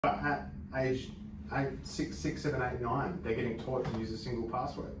at age 6, 7, 8, 9, they're getting taught to use a single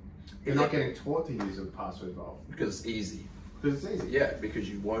password. They're not getting taught to use a password vault. Because it's easy. Because it's easy. Yeah, because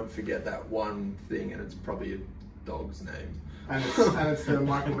you won't forget that one thing, and it's probably a dog's name. And it's the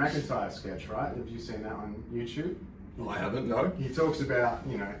Michael McIntyre sketch, right? Have you seen that on YouTube? Oh, I haven't, no. He talks about,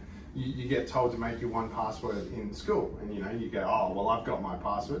 you get told to make your one password in school, and you go, oh, well, I've got my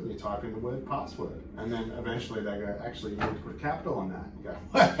password, and you type in the word password, and then eventually they go, actually, you need to put a capital on that. You go,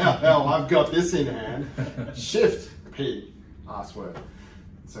 well, hell, I've got this in hand. Shift P, password.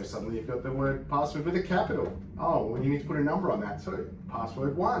 So suddenly you've got the word password with a capital. Oh, well, you need to put a number on that too.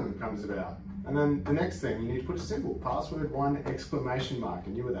 Password 1 comes about. And then the next thing, you need to put a symbol, password 1 exclamation mark,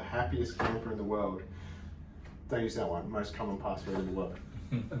 and you are the happiest camper in the world. Don't use that one, most common password in the world.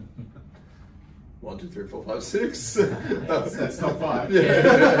 1, 2, 3, 4, 5, 6. That's top 5.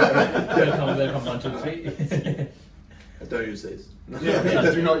 Yeah. Welcome 1, 2, 3. Don't use these.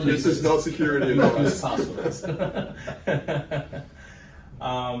 Yeah, do not use this. Is not security. Not use passwords.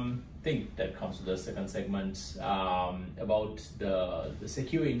 I think that comes to the second segment about the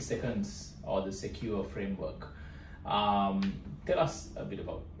secure in seconds or the secure framework. Tell us a bit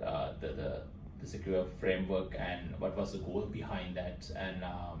about the secure framework and what was the goal behind that, and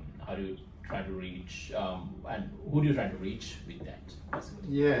how do you try to reach and who do you try to reach with that, basically?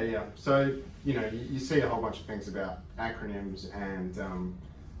 Yeah. So you see a whole bunch of things about acronyms and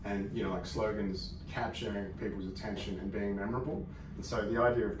like slogans capturing people's attention and being memorable. And so the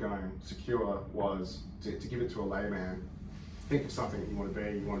idea of going secure was to give it to a layman. Think of something that you want to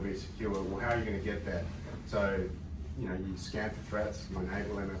be. You want to be secure. Well, how are you going to get there? So you scan for threats. You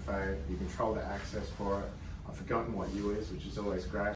enable MFA. You control the access for it. I've forgotten what U is, which is always great.